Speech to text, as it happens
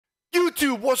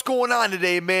YouTube, what's going on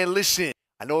today, man? Listen,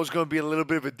 I know it's going to be a little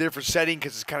bit of a different setting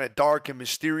because it's kind of dark and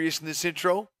mysterious in this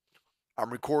intro. I'm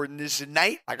recording this at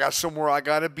night. I got somewhere I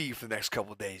got to be for the next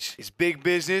couple of days. It's big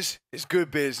business, it's good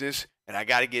business, and I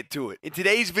got to get to it. In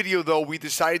today's video, though, we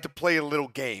decided to play a little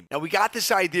game. Now, we got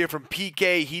this idea from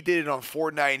PK. He did it on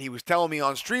Fortnite, and he was telling me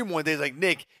on stream one day, he's like,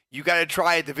 Nick, you got to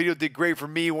try it. The video did great for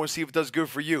me. I want to see if it does good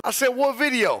for you. I said, what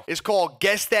video? It's called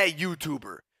Guess That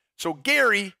YouTuber. So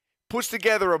Gary puts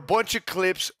together a bunch of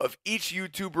clips of each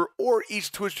YouTuber or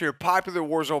each Twitch streamer, popular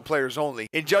Warzone players only,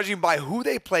 and judging by who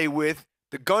they play with,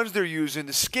 the guns they're using,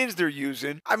 the skins they're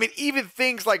using, I mean, even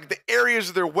things like the areas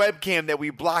of their webcam that we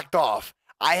blocked off,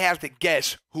 I have to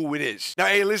guess who it is. Now,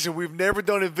 hey, listen, we've never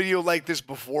done a video like this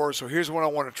before, so here's what I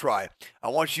want to try. I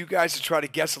want you guys to try to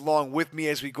guess along with me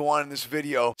as we go on in this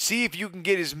video. See if you can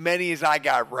get as many as I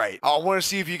got right. I want to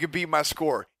see if you can beat my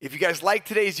score. If you guys like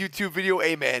today's YouTube video,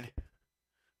 amen.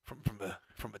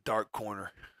 From a dark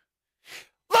corner,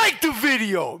 like the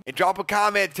video and drop a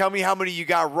comment. Tell me how many you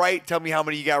got right. Tell me how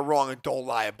many you got wrong, and don't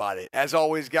lie about it. As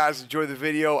always, guys, enjoy the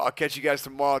video. I'll catch you guys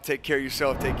tomorrow. Take care of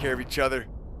yourself. Take care of each other.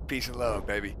 Peace and love,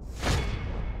 baby.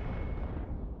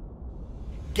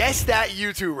 Guess that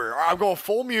YouTuber. All right, I'm going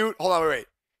full mute. Hold on, wait.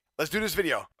 Let's do this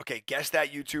video. Okay, guess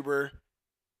that YouTuber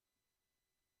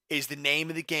is the name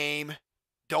of the game.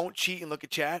 Don't cheat and look at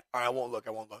chat. All right, I won't look.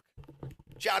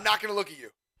 Chat, I'm not gonna look at you.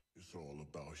 It's all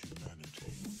about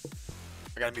humanity.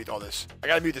 I gotta mute all this. I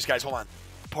gotta mute this, guys. Hold on.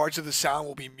 Parts of the sound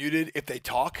will be muted if they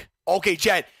talk. Okay,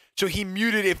 chat. So he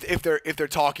muted if they're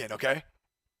talking. Okay.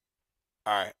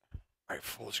 All right. All right.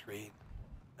 Full screen.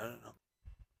 No.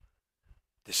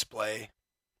 Display.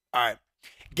 All right.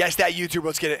 Guess that YouTuber.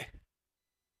 Let's get it.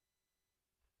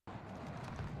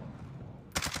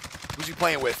 Who's he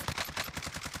playing with?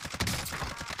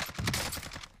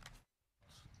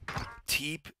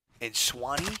 Teep and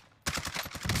Swanee.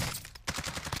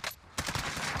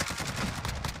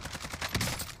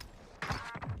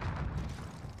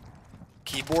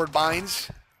 Keyboard binds.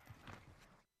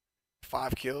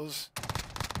 5 kills.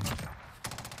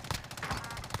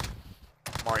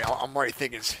 I'm already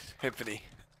thinking Symphony.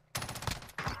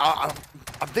 I'm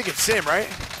thinking Sim, right?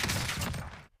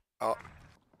 Oh.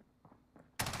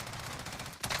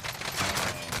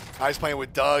 I was playing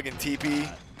with Doug and TP.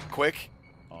 Quick.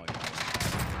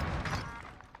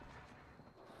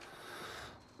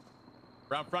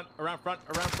 Around front as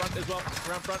well.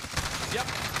 Around front. Yep.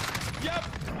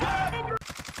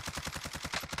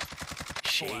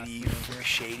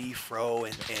 Shady, Fro,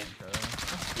 and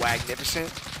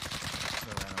Wagnificent.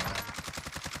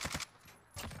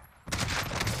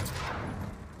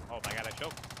 Oh my god, I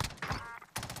choked.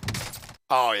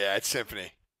 Oh yeah, it's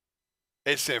Symphony.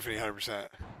 It's Symphony, 100%.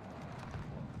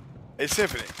 It's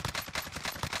Symphony.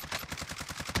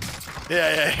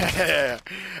 Yeah.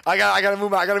 I gotta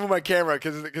move my camera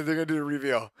because they're gonna do the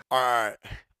reveal. All right.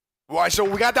 So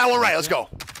we got that one right. Let's go.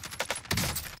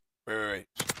 Wait.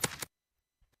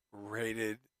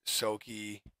 Rated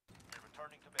Soki.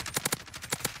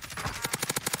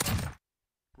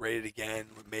 Rated again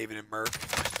with Maven and Merc.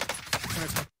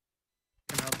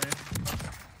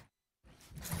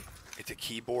 It's a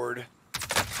keyboard.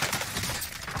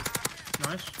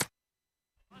 Nice.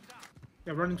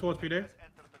 Yeah, running towards PD.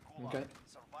 Okay.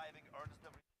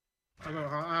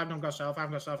 I haven't got self. You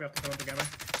have to come together.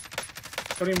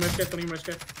 Don't even risk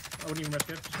it. I wouldn't even risk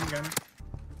it. Just come again.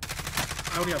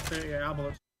 I already have 30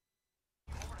 bullets.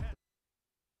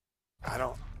 I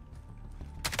don't.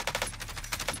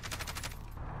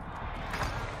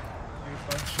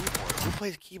 Keyboard. Who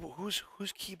plays keyboard?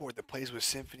 Who's keyboard that plays with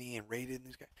Symphony and Rated and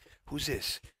these guys? Who's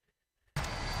this?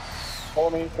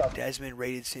 Desmond,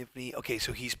 Rated, Symphony. Okay,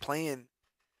 so he's playing.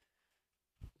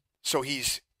 So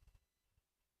he's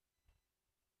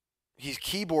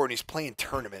keyboard and he's playing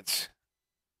tournaments.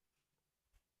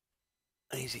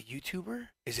 And he's a YouTuber?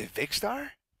 Is it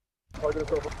Vicstar? Nice.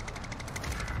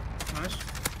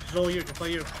 This is all you. To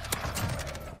play you.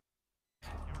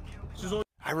 This is all.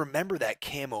 I remember that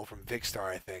camo from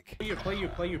Vicstar, I think. Play you.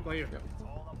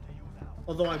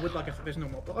 Although I would like it if there's no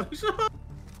more boys.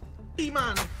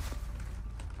 E-man.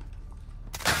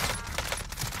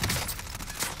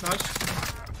 Nice.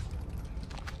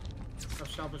 That's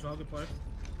sharp as well. Good play.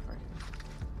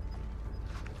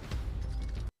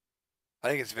 I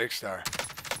think it's Vicstar.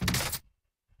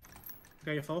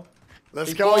 Okay, you're full.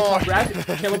 Let's go. Top red,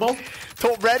 killable.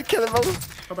 Top red,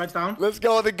 killable. Top red's down. Let's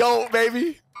go, the GOAT,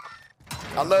 baby.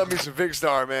 I love me some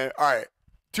Vicstar, man. All right,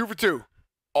 2 for 2.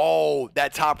 Oh,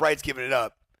 that top right's giving it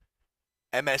up.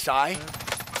 MSI.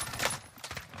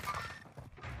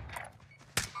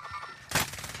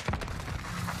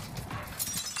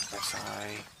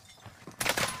 MSI.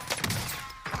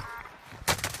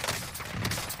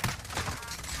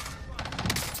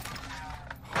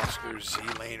 Z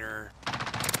laner.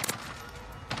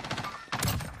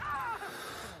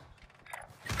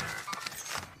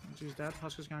 He's dead.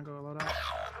 Husk is gonna go a load out.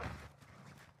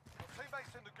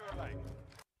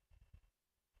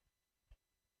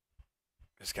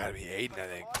 It's gotta be Aiden, I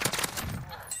think.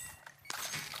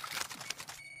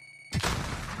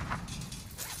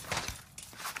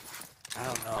 I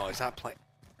don't know. He's not playing.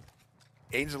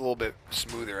 Aiden's a little bit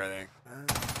smoother, I think.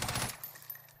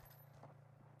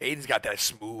 Aiden's got that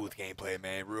smooth gameplay,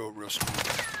 man. Real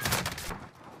smooth.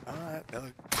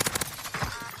 Another.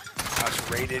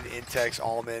 House rated, Intex,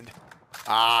 Almond.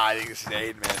 I think this is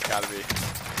Aiden, man. It's gotta be.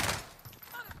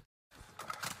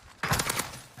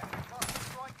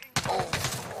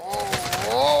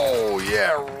 Oh,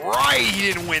 yeah, right. He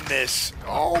didn't win this.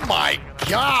 Oh my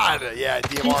God. Yeah,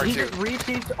 DMR He too. just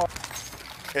repeats.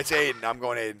 It's Aiden. I'm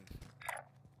going Aiden.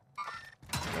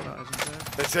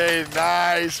 It's Aiden.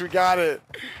 Nice. We got it.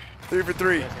 3 for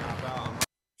 3.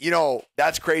 You know,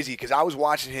 that's crazy because I was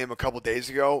watching him a couple days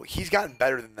ago. He's gotten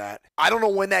better than that. I don't know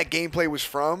when that gameplay was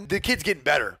from. The kid's getting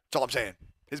better. That's all I'm saying.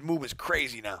 His movement's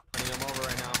crazy now. I'm over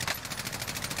right now.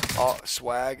 Oh,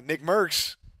 swag.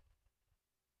 Nickmercs.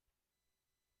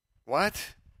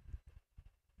 What?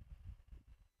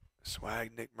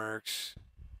 Swag, Nickmercs.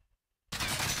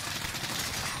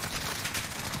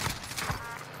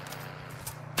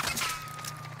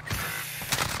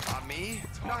 On me?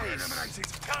 Nice.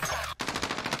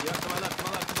 Yeah, to my left, to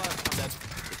my left, to my left. I'm dead.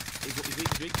 He's weak,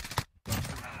 he's weak.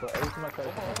 But every time I try to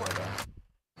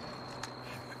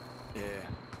Yeah.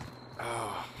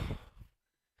 Oh.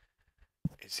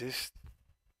 Is this...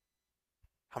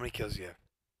 How many kills do you have?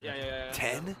 Yeah.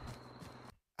 10?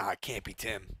 Ah, it can't be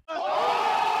Tim.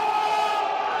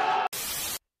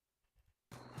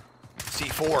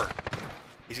 C4.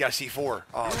 He's got a C4.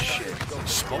 Oh, shit.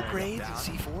 Smoke grenades and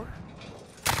C4?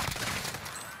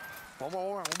 One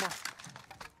more.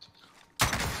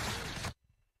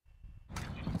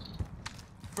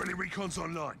 Friendly recon's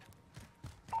online.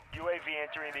 UAV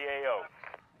entering the AO.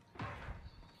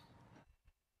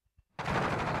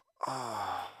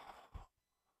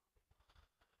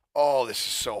 Oh, this is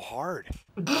so hard.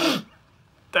 That's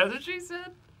what she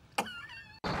said?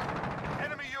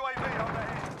 Enemy UAV on the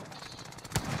head.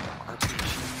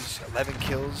 RPGs, 11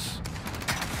 kills.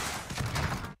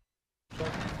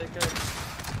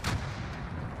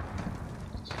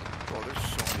 Oh, there's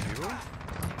so many people.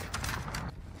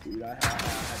 Dude, I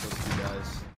had those two guys.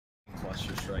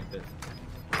 Cluster strike that.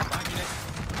 Behind me, Nick.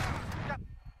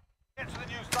 Get to the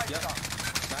new safe Yep. zone.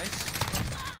 Nice.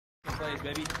 Good plays,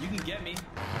 baby. You can get me. You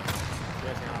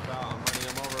guys can hop out. I'm running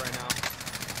him over right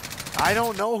now. I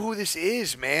don't know who this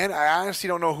is, man. I honestly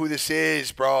don't know who this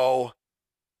is, bro.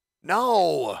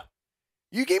 No.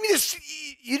 You gave me this.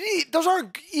 You didn't. Those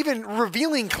aren't even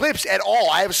revealing clips at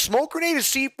all. I have a smoke grenade, a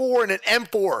C4, and an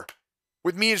M4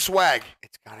 with me and swag.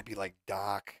 It's gotta be like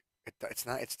Doc. It's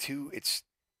not. It's too. It's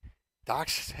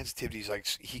Doc's sensitivity is like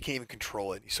he can't even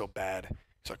control it. He's so bad.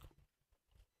 It's like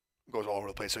goes all over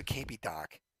the place. So it can't be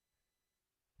Doc.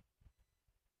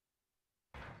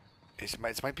 It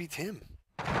might be Tim.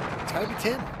 It's gotta be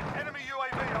Tim. Enemy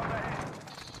UAV on the head.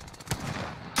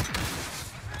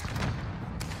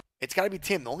 It's gotta be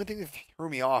Tim. The only thing that threw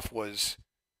me off was.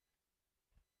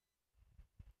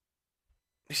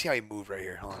 Let me see how he moved right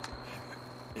here. Hold on.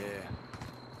 Yeah.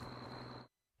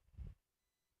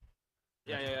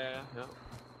 Yeah.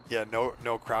 Yeah,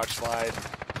 no crouch slide.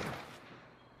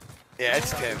 Yeah,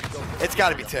 it's Tim. It's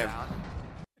gotta be Tim.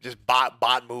 Just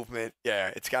bot movement.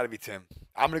 Yeah, it's gotta be Tim.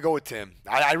 I'm gonna go with Tim.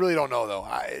 I really don't know though.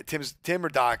 Tim or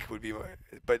Doc would be,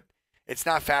 but it's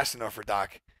not fast enough for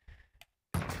Doc.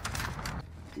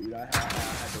 Dude, I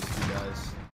had those two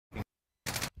guys.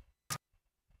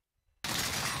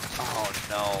 Oh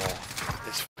no,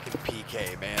 this fucking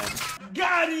PK, man.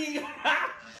 Got him!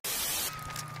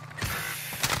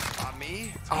 On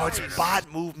me? Oh, it's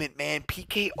bot movement, man.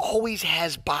 PK always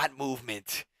has bot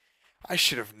movement. I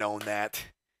should have known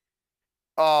that.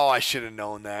 Oh, I should have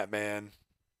known that, man.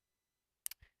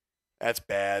 That's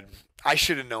bad. I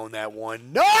should have known that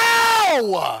one.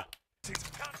 No!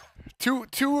 2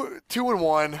 and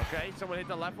 1. Okay, someone hit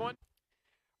the left one.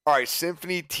 All right,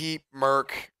 Symphony, Teep,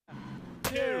 Merc.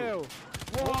 2,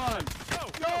 1, go!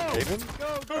 Raven?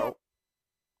 Go! No.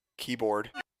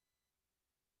 Keyboard.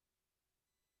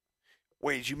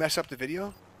 Wait, did you mess up the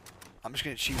video? I'm just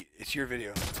gonna cheat. It's your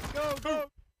video. Go!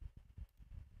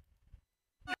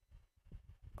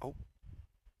 Oh.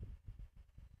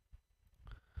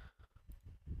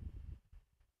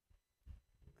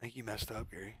 I think you messed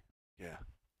up, Gary. Yeah.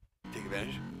 Take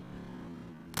advantage.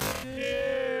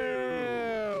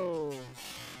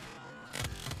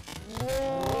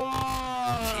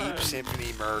 Teeps.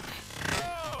 Symphony Merc.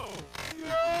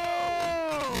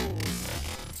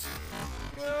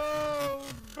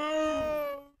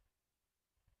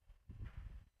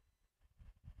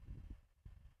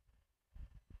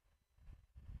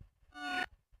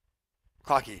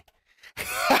 Clocky.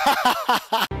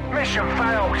 Mission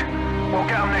failed. We'll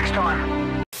get them next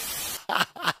time.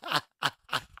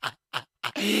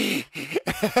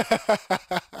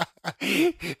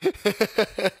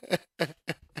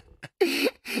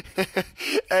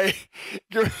 Hey,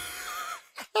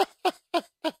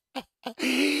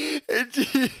 hey,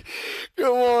 G,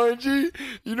 come on, G.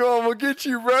 You know I'm gonna get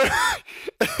you, bro.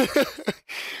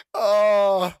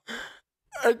 Oh,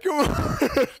 hey, come on.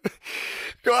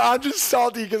 Come on. I'm just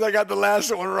salty because I got the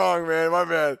last one wrong, man. My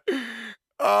bad.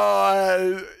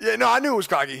 Yeah, no, I knew it was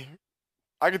cocky.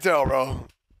 I could tell, bro.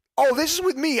 Oh, this is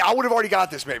with me. I would have already got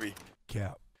this, maybe.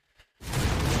 Cap.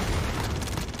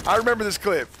 I remember this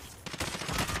clip.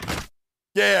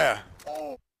 Yeah.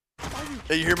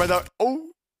 Yeah, you hear my dog?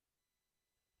 Oh.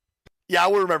 Yeah, I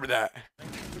would remember that.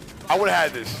 I would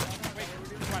have had this.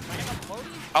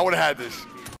 I would have had this.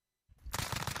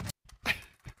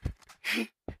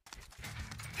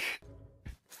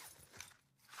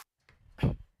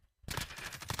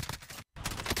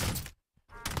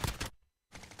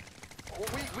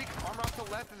 Armor off to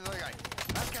the left and the other guy.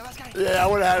 Last guy. Yeah, I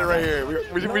would have had it right here.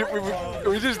 We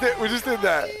just did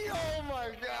that. Oh my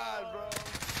god,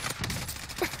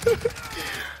 bro.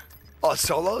 Oh,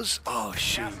 solos? Oh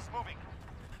shoot.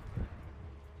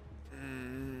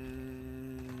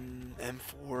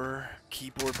 M4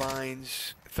 keyboard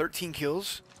binds. 13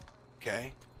 kills.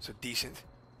 Okay, so decent.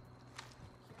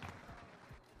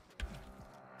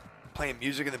 Playing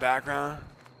music in the background.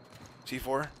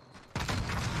 C4.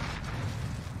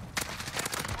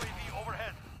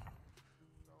 Overhead.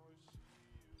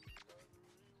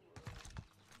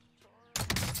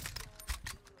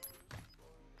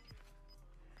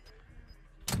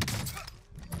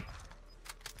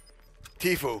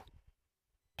 Tifu.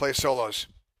 Play solos.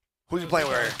 Who's he playing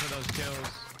with right here? For those kills.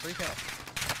 3 kills.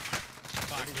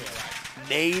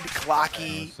 Nade,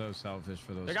 Clocky, So selfish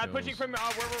for those They got pushing from where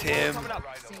we're Tim. coming up.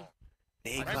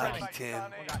 Nade, Clocky, Tim.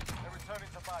 They're returning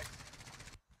to base.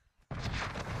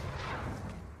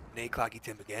 Nade, Clocky,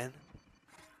 Tim again.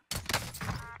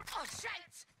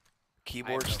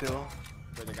 Keyboard still.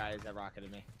 Where the guys that rocketed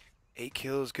me. 8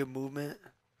 kills, good movement.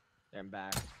 I'm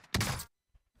back.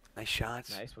 Nice shots.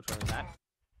 Nice. Which one was that?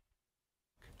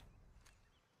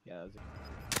 Yeah, that was it.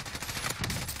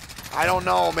 I don't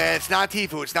know, man. It's not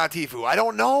Tifu. It's not Tifu. I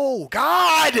don't know.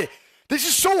 God! This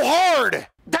is so hard!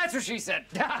 That's what she said.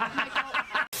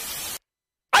 I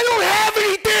don't have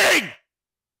anything!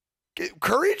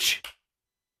 Courage?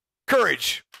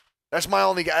 Courage. That's my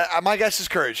only guess. My guess is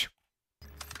courage.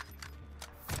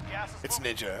 It's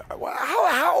ninja.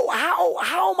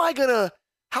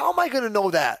 How am I gonna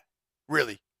know that?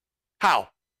 Really? How?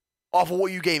 Off of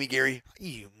what you gave me, Gary.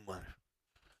 You mother.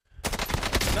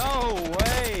 No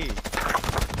way!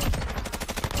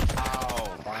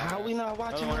 Ow. How are we not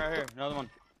watching? Another one right here. Another one.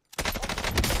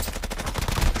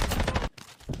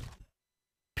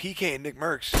 PK and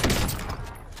Nickmercs.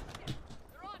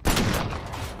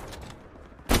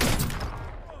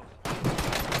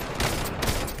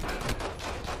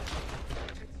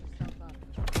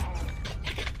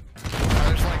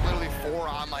 There's like literally 4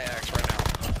 on my X right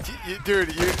now.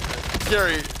 Dude,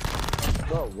 Gary.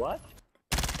 Bro, what?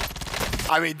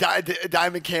 I mean,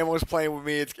 Diamond Camo is playing with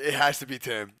me. It has to be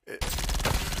Tim.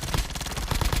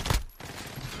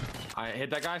 I hit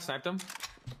that guy, sniped him.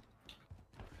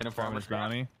 Hit him for armor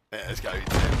bounty. Yeah, it's gotta be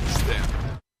Tim. It's Tim.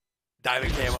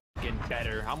 Diamond Camo. Getting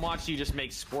better. I'm watching you just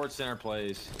make Sports Center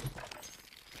plays.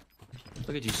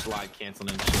 Look at you slide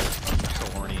canceling and shit.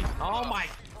 So horny. Oh my.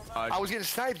 I was getting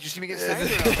sniped. Did you see me get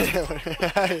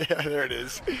sniped? Yeah, there it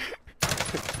is.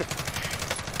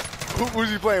 Who's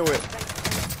he playing with?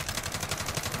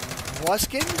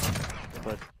 Muskin?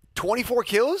 But 24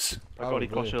 kills? I got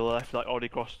across to the left, like already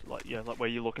crossed, like yeah, like where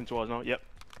you're looking towards now. Yep.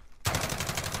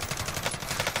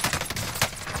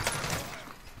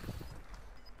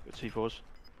 Good C4s.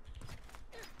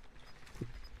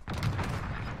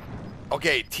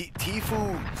 Okay,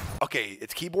 Tifu. Okay,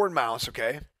 it's keyboard and mouse,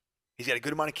 okay? He's got a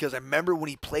good amount of kills. I remember when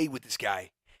he played with this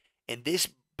guy. And this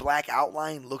black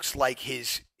outline looks like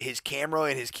his camera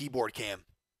and his keyboard cam.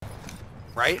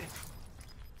 Right?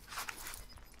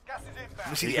 Let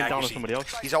me see He's the been down on accuracy. somebody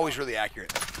else. He's always really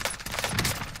accurate.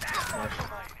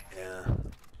 Yeah,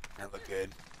 that looked good.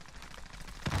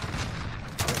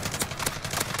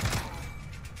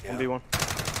 Yeah. 1v1.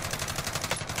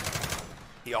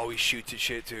 He always shoots at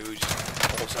shit too. Just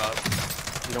pulls up.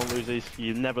 You don't lose these.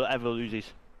 You never ever lose these.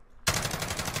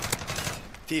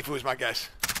 Tifu is my guess.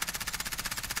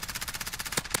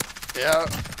 Yeah.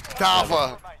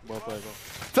 Tafa. Well played,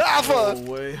 Tafa.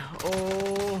 No way.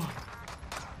 Oh.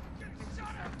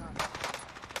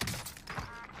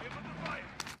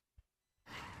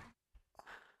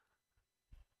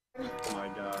 Oh my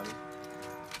god.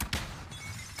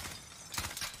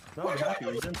 No, I'm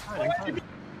happy. He's inside.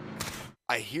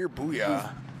 I hear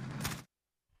booyah.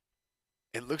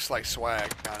 It looks like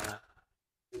swag, kinda.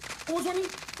 Oh, it's running.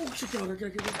 Oh shit, dog. I gotta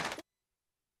get it.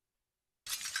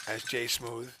 That's Jay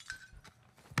Smooth.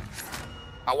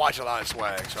 I watch a lot of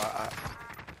swag, so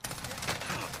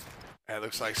it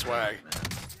looks like swag.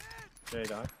 Jay,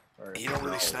 dog. You don't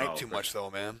really snipe too much though,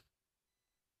 man.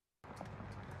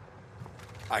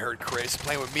 I heard Chris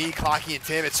playing with me, Clocky, and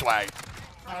Tim. It's swag.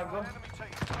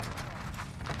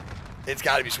 It's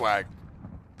gotta be swag.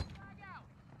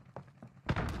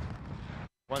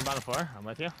 One bottom floor. I'm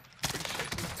with you.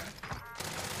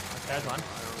 There's one.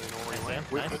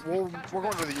 Nice. We're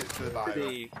going to the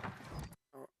bio.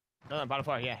 No, bottom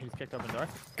floor. Yeah, he's kicked open the door.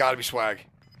 Gotta be swag.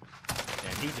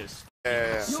 And he just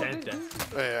Yeah. sent it.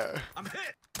 Yeah. I'm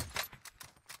hit.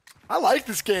 I like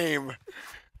this game.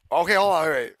 Okay, hold on.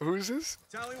 Wait, who's this?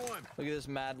 Tally 1. Look at this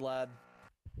mad lad.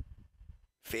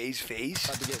 FaZe.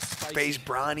 About to get spicy. FaZe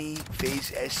Bronny.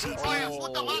 FaZe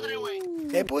SCP. Oh.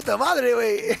 Hey, puta madre,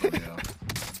 wey.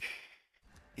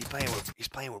 He's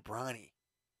playing with Bronny.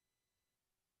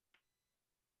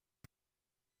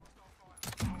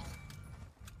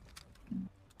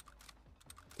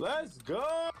 Let's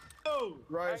go.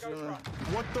 Right, sir.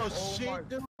 What the shit?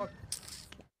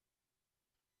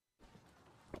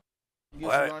 You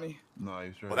Well, get some money? No,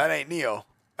 he's right. Well, that ain't Neo.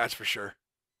 That's for sure.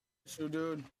 Sure,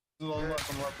 dude. There's a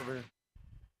left over here.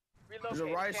 There's a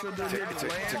right, sir, dude. It's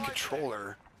a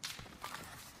controller.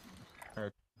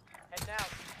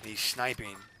 He's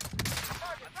sniping.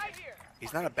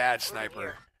 He's not a bad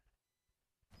sniper.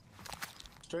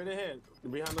 Straight ahead,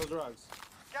 behind those rocks.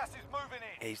 Gas is moving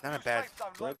in. Hey, he's not a bad.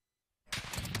 Safe zone.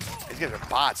 These guys are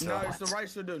bots, No, though. it's the right,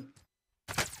 sir, dude.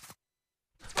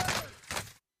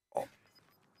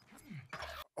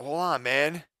 Hold on,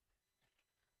 man.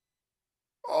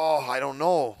 Oh, I don't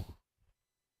know.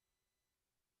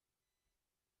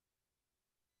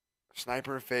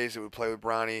 Sniper and FaZe that would play with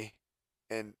Bronny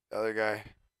and the other guy.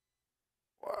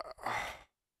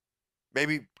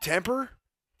 Maybe Temper?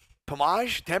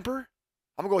 Pomage? Temper?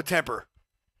 I'm gonna go with Temper.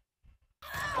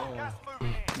 Gas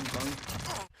moving in.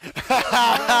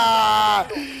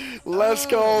 Let's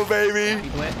go, baby.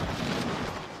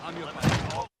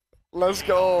 Let's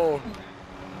go.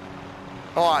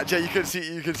 Hold on, Jay, you couldn't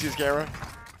see his camera.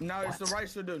 No, it's the right,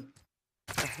 sir, dude.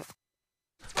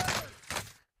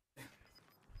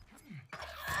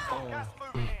 Gas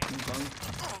moving in.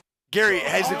 Gary,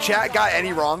 has the chat got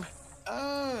any wrong?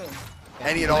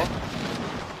 Any at all?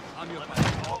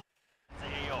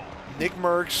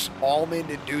 Nickmercs, Almond,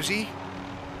 and Doozy.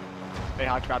 They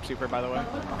hot trap super, by the way.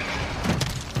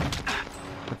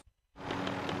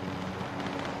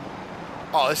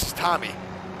 Oh, this is Tommy.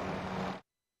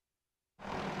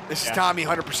 This is Tommy,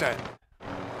 100%.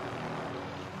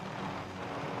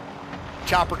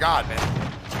 Chopper God, man.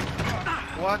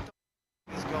 What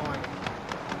is going?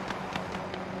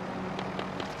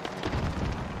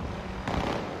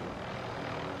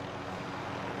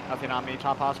 Nothing on me,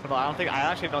 top hospital. I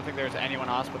actually don't think there's anyone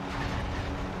hospital.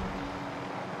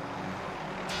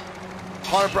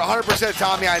 100%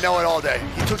 Tommy, I know it all day.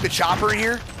 He took the chopper in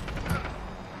here.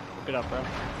 Good up, bro.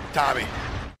 Tommy.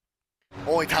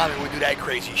 Only Tommy would do that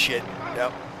crazy shit.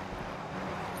 Yep.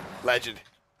 Legend.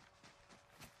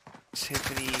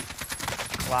 Symphony,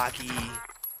 Clocky.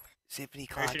 Symphony,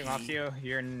 Are you shooting off Clocky. you?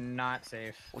 You're not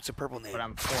safe. What's the purple name? But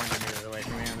I'm 400 meters away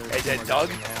from you. Is that Doug?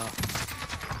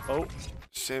 Oh.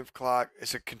 Synth Clock.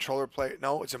 It's a controller play.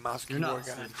 No, it's a mouse and keyboard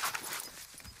guy.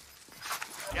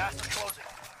 Gas is closing.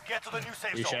 Get to the new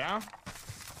safe You zone. shall?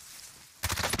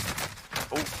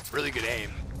 Oh, really good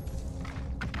aim.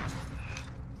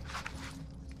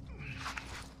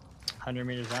 100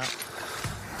 meters out.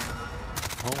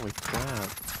 Holy crap.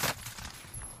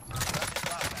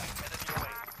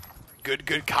 Good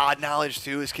COD knowledge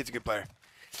too. This kid's a good player.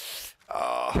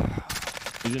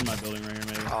 He's in my building right here,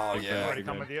 maybe. Oh yeah. Already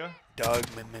come with you? Doug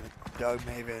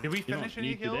Maven. Did we You don't finish any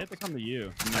need to, they kills? have to come to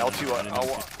you. L2, I didn't oh,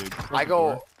 get to. Close I the go.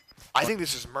 door. I think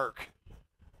this is Merc.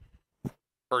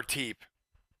 Or Teep.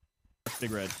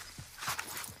 Big red.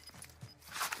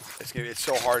 It's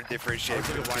so hard to differentiate. I'll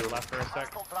take a between the wide two. left for a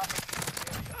sec.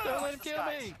 Don't let him kill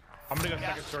me. I'm gonna go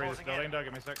second story of this building, Doug.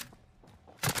 Give me a sec.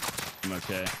 I'm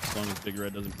okay. As long as Big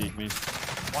Red doesn't peek me.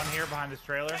 One here behind this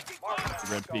trailer. Big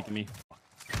Red peeking me.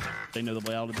 They know the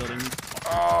layout of the building.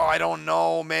 Oh, I don't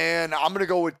know, man. I'm gonna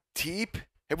go with Teep.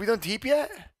 Have we done Teep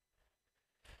yet?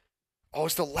 Oh,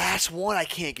 it's the last one. I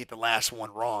can't get the last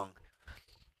one wrong.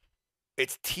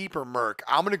 It's Teep or Merc.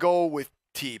 I'm gonna go with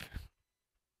Teep.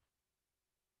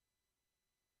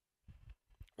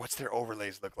 What's their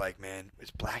overlays look like, man?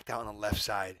 It's blacked out on the left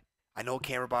side. I know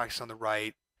camera box is on the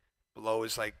right. Below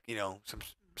is like, you know, some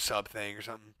sub thing or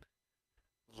something.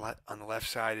 On the left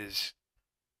side is...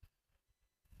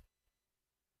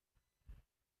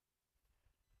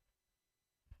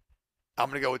 I'm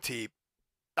going to go with Teep.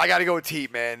 I got to go with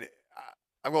Teep, man.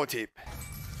 I'm going Teep.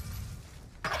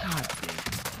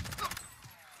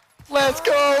 Let's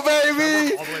go,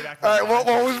 baby! All right, what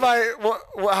was my...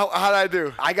 how did I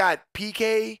do? I got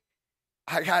PK.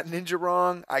 I got Ninja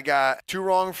wrong. I got 2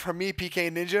 wrong from me, PK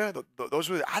and Ninja. Those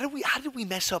were... How did we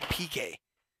mess up PK?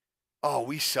 Oh,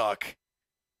 we suck.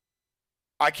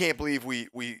 I can't believe we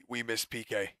missed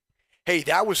PK. Hey,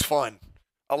 that was fun.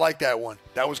 I like that one.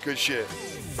 That was good shit.